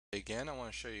Again, I want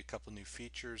to show you a couple new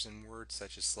features in Word,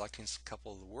 such as selecting a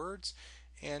couple of the words,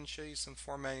 and show you some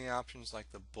formatting options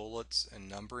like the bullets and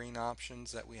numbering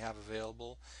options that we have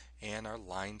available, and our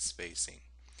line spacing.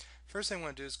 First thing I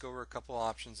want to do is go over a couple of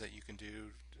options that you can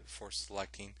do for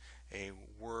selecting a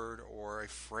word or a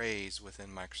phrase within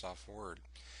Microsoft Word.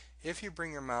 If you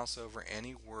bring your mouse over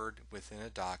any word within a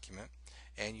document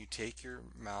and you take your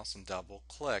mouse and double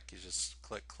click, you just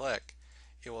click,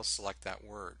 it will select that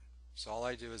word. So all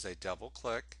I do is I double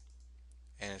click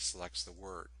and it selects the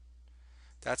word.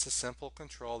 That's a simple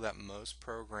control that most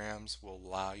programs will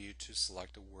allow you to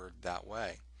select a word that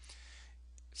way.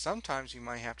 Sometimes you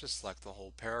might have to select the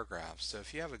whole paragraph. So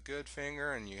if you have a good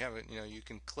finger and you have it, you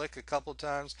can click a couple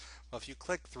times. Well, if you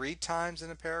click 3 times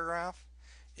in a paragraph,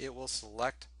 it will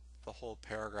select the whole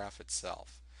paragraph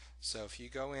itself. So if you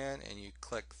go in and you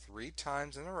click 3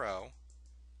 times in a row,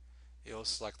 it will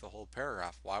select the whole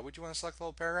paragraph. Why would you want to select the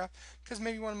whole paragraph? Because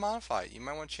maybe you want to modify it. You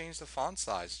might want to change the font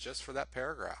size just for that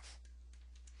paragraph.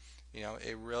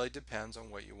 It really depends on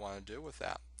what you want to do with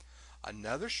that.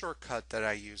 Another shortcut that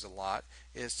I use a lot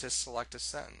is to select a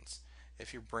sentence.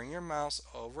 If you bring your mouse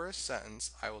over a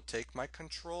sentence, I will take my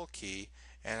control key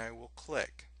and I will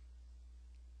click.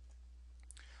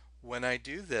 When I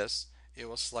do this, it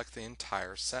will select the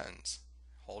entire sentence.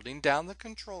 Holding down the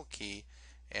control key,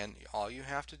 and all you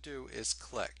have to do is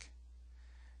click.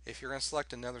 If you're going to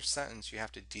select another sentence, you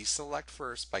have to deselect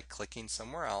first by clicking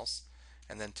somewhere else,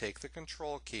 and then take the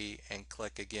control key and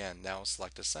click again. That will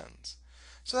select a sentence.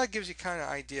 So that gives you kind of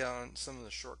idea on some of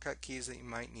the shortcut keys that you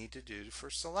might need to do for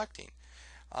selecting.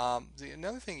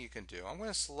 Another thing you can do, I'm going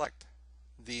to select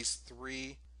these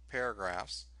 3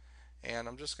 paragraphs, and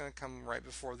I'm just going to come right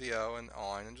before the O and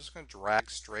on. I'm just going to drag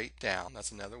straight down.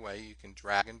 That's another way you can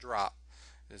drag and drop.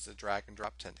 It's a drag and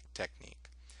drop technique.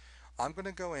 I'm going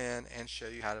to go in and show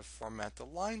you how to format the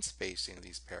line spacing of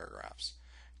these paragraphs.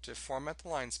 To format the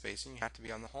line spacing, you have to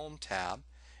be on the Home tab,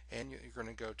 and you're going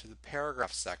to go to the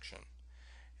Paragraph section.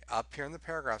 Up here in the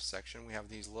Paragraph section, we have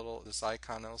this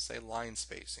icon that will say line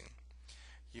spacing.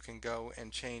 You can go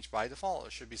and change by default.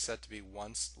 It should be set to be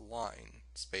one line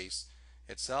space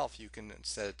itself. You can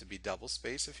set it to be double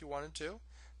space if you wanted to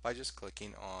by just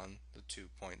clicking on the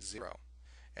 2.0.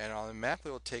 And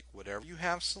automatically will take whatever you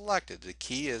have selected. The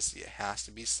key is it has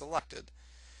to be selected.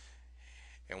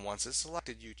 And once it's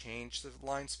selected, you change the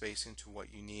line spacing to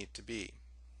what you need it to be.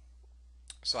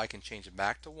 So I can change it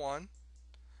back to 1,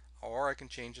 or I can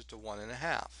change it to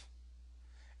 1.5.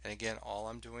 And again, all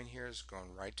I'm doing here is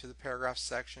going right to the paragraph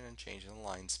section and changing the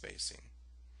line spacing.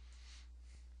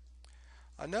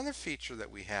 Another feature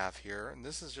that we have here, and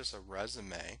this is just a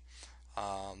resume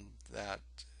that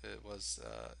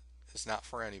it's not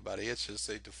for anybody. It's just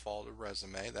a default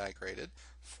resume that I created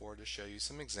to show you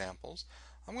some examples.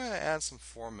 I'm going to add some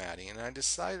formatting, and I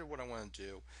decided what I want to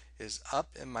do is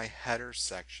up in my header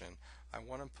section, I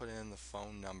want to put in the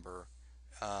phone number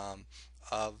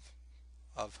of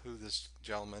who this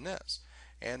gentleman is.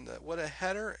 And what a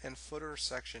header and footer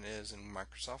section is in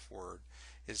Microsoft Word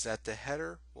is that the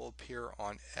header will appear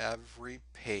on every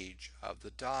page of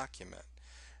the document.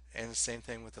 And the same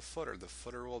thing with the footer. The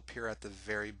footer will appear at the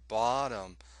very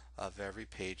bottom of every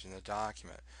page in the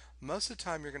document. Most of the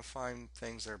time you're going to find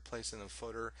things that are placed in the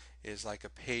footer is like a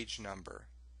page number.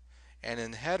 And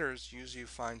in headers, usually you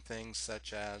find things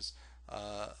such as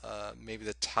maybe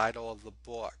the title of the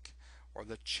book or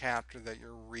the chapter that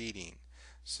you're reading.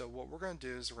 So what we're going to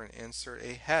do is we're going to insert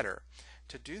a header.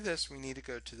 To do this, we need to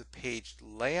go to the Page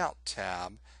Layout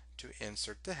tab to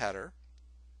insert the header.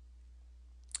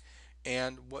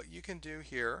 And what you can do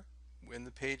here in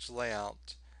the page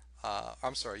layout,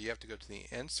 you have to go to the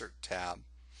Insert tab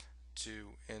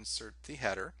to insert the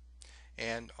header.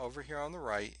 And over here on the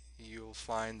right, you'll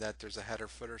find that there's a header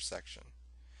footer section.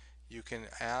 You can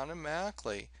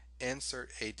automatically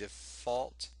insert a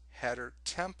default header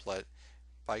template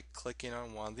by clicking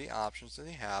on one of the options that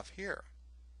you have here.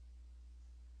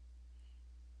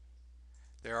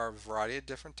 There are a variety of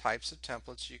different types of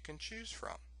templates you can choose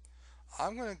from.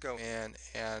 I'm going to go in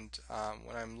and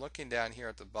when I'm looking down here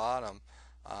at the bottom,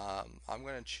 I'm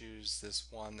going to choose this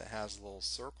one that has little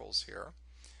circles here.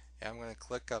 And I'm going to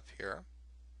click up here,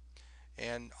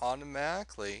 and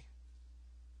automatically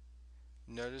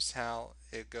notice how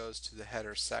it goes to the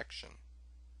header section.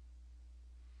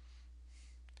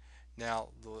 Now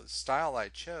the style I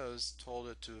chose told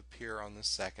it to appear on the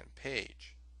second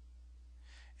page.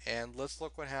 And let's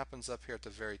look what happens up here at the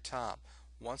very top.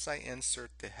 Once I insert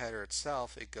the header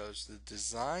itself, it goes to the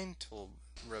Design tool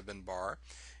ribbon bar,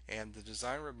 and the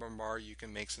Design ribbon bar you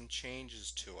can make some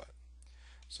changes to it.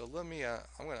 So I'm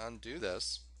going to undo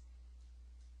this.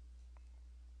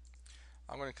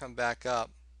 I'm going to come back up.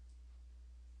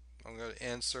 I'm going to go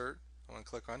to Insert. I'm going to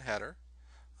click on Header.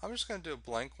 I'm just going to do a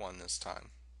blank one this time.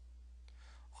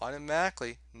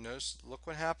 Automatically, notice, look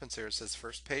what happens here. It says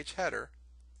First Page Header,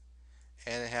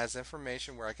 and it has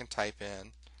information where I can type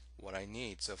in what I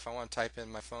need. So if I want to type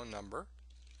in my phone number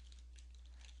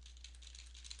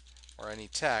or any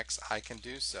text, I can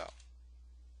do so.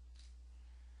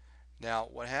 Now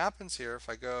what happens here,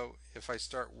 if I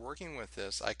start working with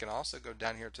this, I can also go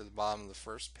down here to the bottom of the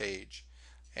first page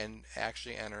and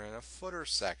actually enter in a footer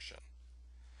section.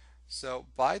 So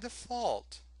by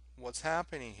default, what's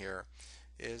happening here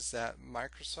is that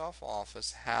Microsoft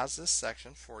Office has this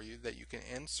section for you that you can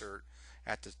insert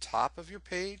at the top of your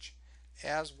page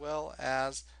as well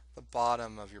as the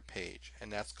bottom of your page,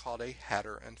 and that's called a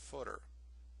header and footer.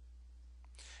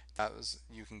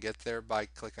 You can get there by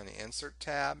clicking on the Insert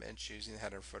tab and choosing the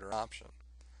header and footer option.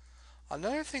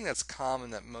 Another thing that's common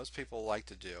that most people like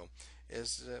to do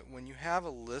is that when you have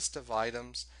a list of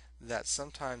items, that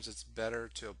sometimes it's better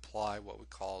to apply what we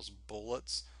call as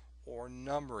bullets or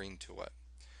numbering to it.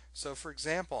 So for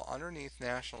example, underneath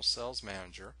National Sales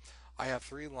Manager, I have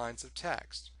 3 lines of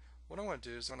text. What I'm going to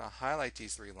do is I'm going to highlight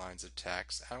these 3 lines of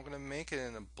text, and I'm going to make it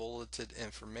in a bulleted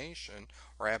information,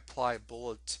 or I apply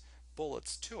bullets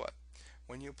to it.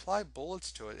 When you apply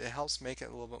bullets to it, it helps make it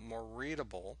a little bit more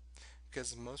readable,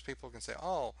 because most people can say,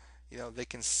 oh, they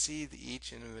can see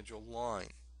each individual line.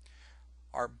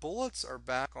 Our bullets are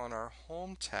back on our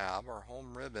Home tab, our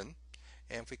Home ribbon,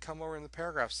 and if we come over in the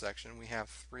paragraph section, we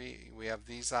have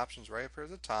these options right up here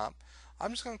at the top.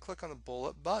 I'm just going to click on the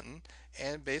bullet button,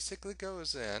 and it basically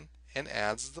goes in and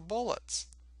adds the bullets.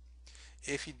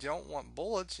 If you don't want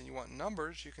bullets and you want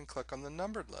numbers, you can click on the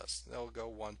numbered list. They'll go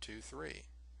 1, 2, 3.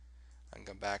 I can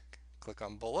go back, click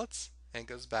on bullets, and it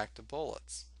goes back to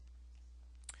bullets.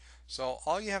 So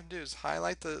all you have to do is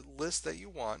highlight the list that you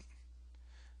want,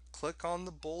 click on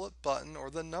the bullet button or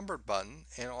the numbered button,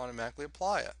 and automatically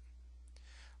apply it.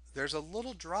 There's a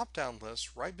little drop-down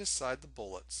list right beside the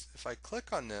bullets. If I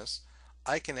click on this,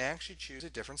 I can actually choose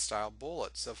a different style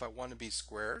bullet. So if I want to be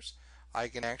squares, I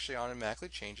can actually automatically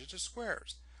change it to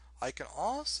squares. I can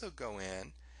also go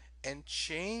in and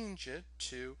change it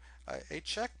to a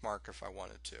check mark if I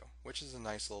wanted to, which is a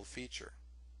nice little feature.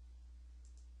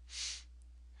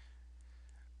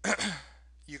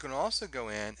 You can also go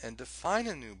in and define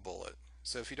a new bullet.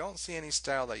 So if you don't see any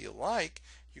style that you like,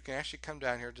 you can actually come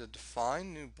down here to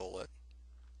define new bullet,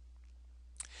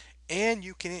 and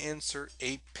you can insert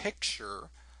a picture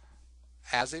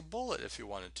as a bullet if you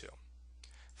wanted to.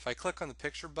 If I click on the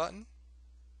picture button,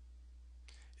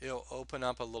 it'll open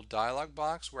up a little dialog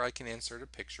box where I can insert a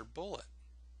picture bullet.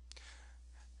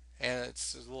 And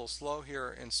it's a little slow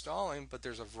here installing, but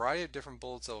there's a variety of different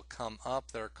bullets that will come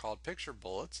up that are called picture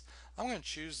bullets. I'm going to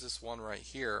choose this one right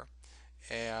here,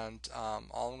 and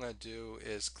all I'm going to do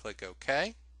is click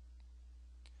OK.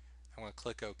 I'm going to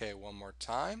click OK one more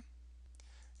time,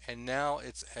 and now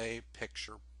it's a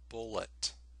picture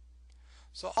bullet.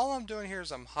 So all I'm doing here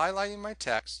is I'm highlighting my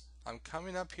text, I'm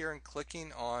coming up here and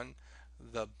clicking on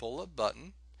the bullet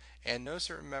button, and notice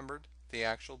it remembered the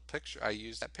actual picture. I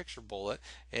used that picture bullet,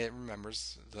 and it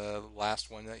remembers the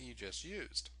last one that you just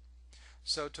used.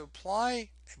 So to apply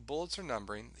bullets or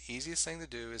numbering, the easiest thing to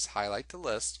do is highlight the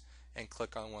list and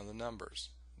click on one of the numbers,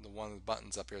 one of the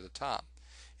buttons up here at the top.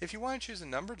 If you want to choose a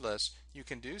numbered list, you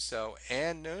can do so,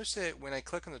 and notice that when I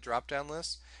click on the drop-down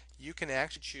list, you can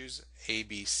actually choose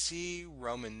ABC,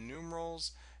 Roman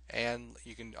numerals, and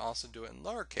you can also do it in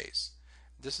lowercase.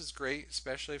 This is great,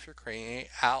 especially if you're creating an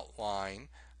outline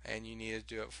and you need to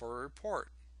do it for a report.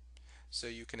 So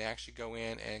you can actually go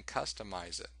in and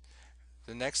customize it.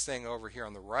 The next thing over here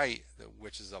on the right,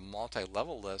 which is a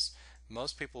multi-level list,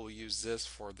 most people will use this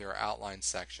for their outline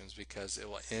sections because it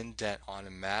will indent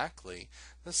automatically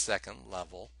the second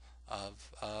level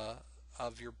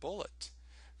of your bullet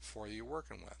for you're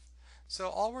working with. So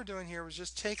all we're doing here was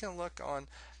just taking a look on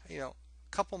a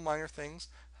couple minor things: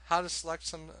 how to select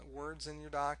some words in your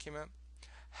document,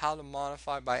 how to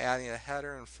modify by adding a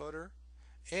header and footer,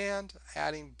 and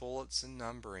adding bullets and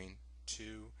numbering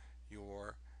to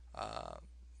your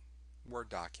Word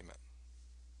document.